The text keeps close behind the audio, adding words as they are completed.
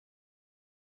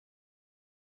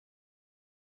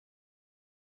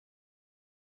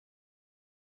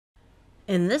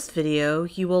In this video,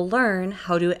 you will learn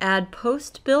how to add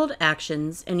post-build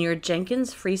actions in your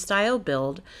Jenkins Freestyle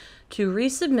build to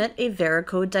resubmit a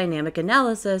Veracode Dynamic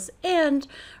Analysis and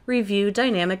review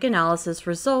dynamic analysis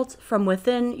results from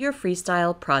within your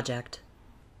Freestyle project.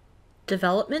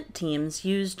 Development teams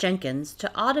use Jenkins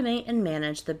to automate and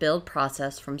manage the build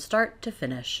process from start to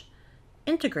finish.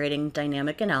 Integrating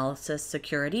dynamic analysis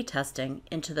security testing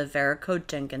into the Veracode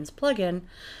Jenkins plugin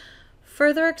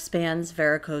further expands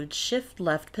Veracode's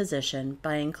shift-left position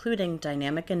by including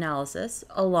dynamic analysis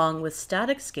along with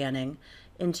static scanning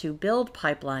into build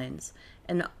pipelines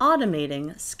and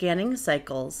automating scanning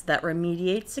cycles that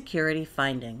remediate security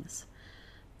findings.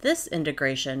 This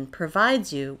integration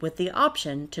provides you with the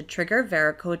option to trigger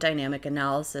Veracode Dynamic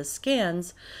Analysis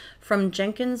scans from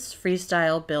Jenkins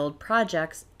Freestyle build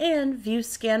projects and view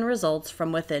scan results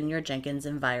from within your Jenkins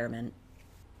environment.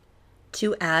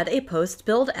 To add a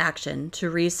post-build action to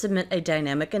resubmit a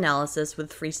dynamic analysis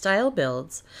with Freestyle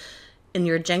builds, in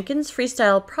your Jenkins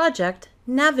Freestyle project,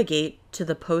 navigate to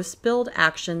the Post-Build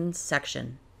Actions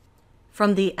section.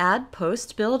 From the Add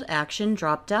Post-Build Action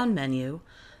drop-down menu,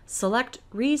 select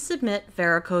Resubmit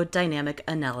Veracode Dynamic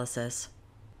Analysis.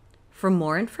 For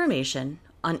more information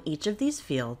on each of these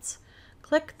fields,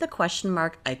 click the question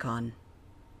mark icon.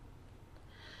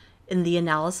 In the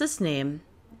analysis name,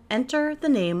 enter the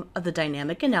name of the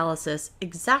dynamic analysis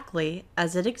exactly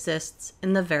as it exists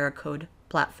in the Veracode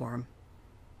platform.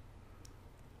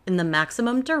 In the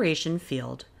maximum duration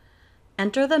field,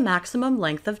 enter the maximum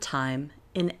length of time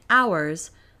in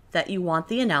hours that you want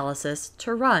the analysis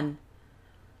to run.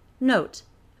 Note,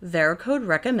 Veracode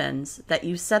recommends that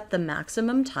you set the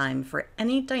maximum time for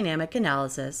any dynamic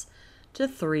analysis to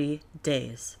 3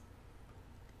 days.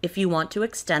 If you want to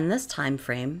extend this time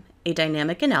frame, a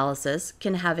dynamic analysis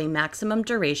can have a maximum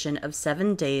duration of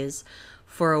 7 days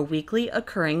for a weekly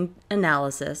occurring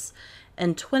analysis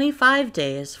and 25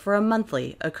 days for a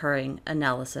monthly occurring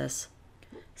analysis.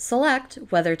 Select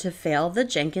whether to fail the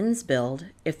Jenkins build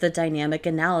if the dynamic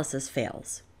analysis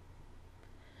fails.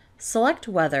 Select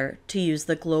whether to use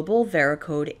the Global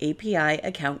Veracode API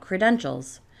account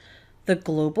credentials. The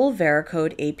Global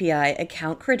Veracode API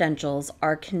account credentials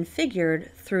are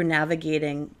configured through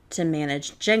navigating to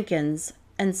Manage Jenkins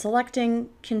and selecting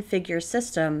Configure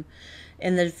System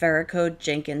in the Veracode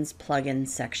Jenkins Plugin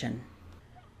section.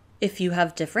 If you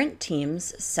have different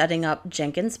teams setting up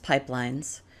Jenkins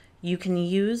pipelines, you can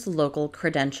use local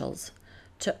credentials.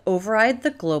 To override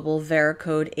the Global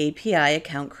Veracode API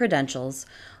account credentials,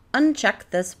 uncheck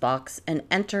this box and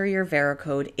enter your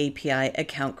Veracode API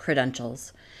account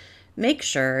credentials. Make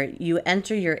sure you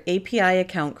enter your API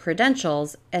account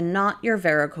credentials and not your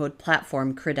Veracode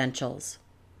platform credentials.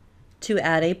 To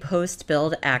add a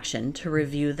post-build action to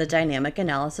review the dynamic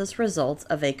analysis results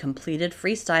of a completed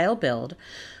Freestyle build,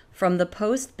 from the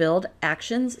Post-Build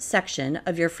Actions section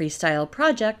of your Freestyle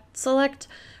project, select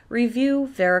Review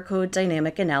Veracode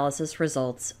Dynamic Analysis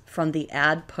Results from the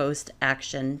Add Post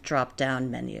Action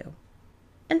drop-down menu.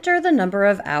 Enter the number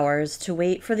of hours to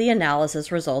wait for the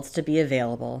analysis results to be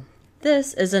available.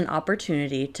 This is an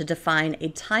opportunity to define a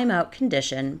timeout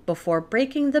condition before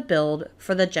breaking the build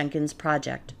for the Jenkins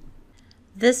project.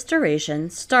 This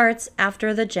duration starts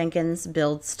after the Jenkins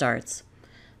build starts.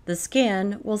 The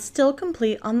scan will still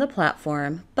complete on the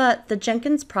platform, but the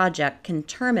Jenkins project can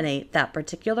terminate that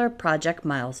particular project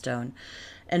milestone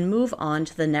and move on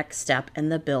to the next step in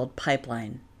the build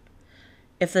pipeline.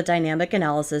 If the dynamic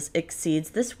analysis exceeds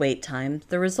this wait time,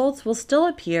 the results will still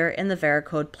appear in the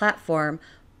Veracode platform,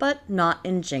 but not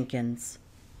in Jenkins.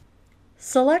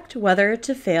 Select whether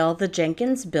to fail the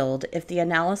Jenkins build if the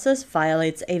analysis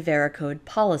violates a Veracode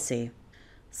policy.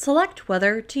 Select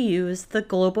whether to use the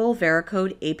Global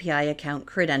Veracode API account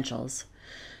credentials.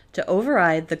 To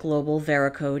override the Global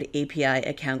Veracode API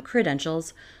account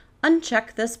credentials,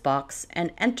 uncheck this box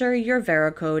and enter your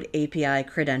Veracode API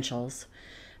credentials.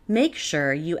 Make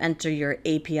sure you enter your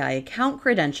API account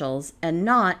credentials and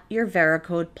not your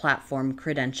Veracode platform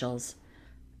credentials.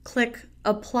 Click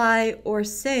Apply or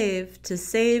Save to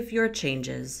save your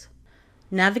changes.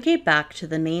 Navigate back to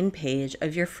the main page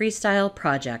of your Freestyle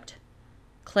project.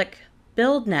 Click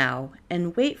Build Now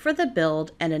and wait for the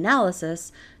build and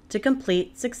analysis to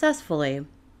complete successfully.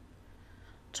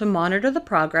 To monitor the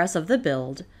progress of the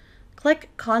build,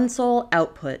 click Console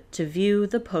Output to view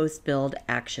the post-build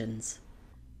actions.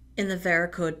 In the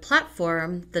Veracode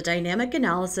platform, the dynamic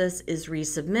analysis is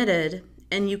resubmitted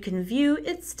and you can view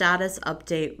its status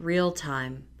update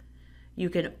real-time. You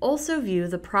can also view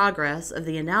the progress of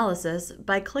the analysis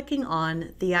by clicking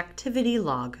on the activity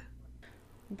log.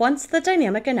 Once the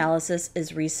dynamic analysis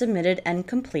is resubmitted and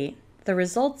complete, the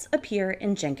results appear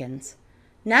in Jenkins.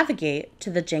 Navigate to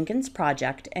the Jenkins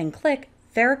project and click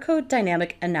Veracode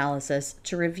Dynamic Analysis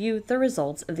to review the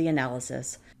results of the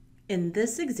analysis. In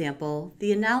this example,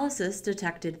 the analysis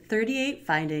detected 38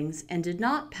 findings and did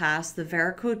not pass the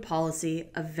Veracode policy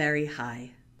of very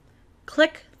high.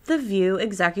 Click the View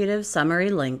Executive Summary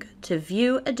link to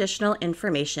view additional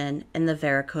information in the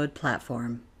Veracode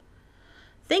platform.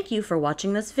 Thank you for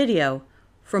watching this video.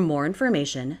 For more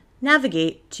information,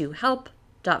 navigate to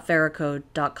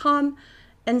help.veracode.com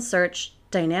and search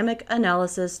Dynamic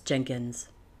Analysis Jenkins.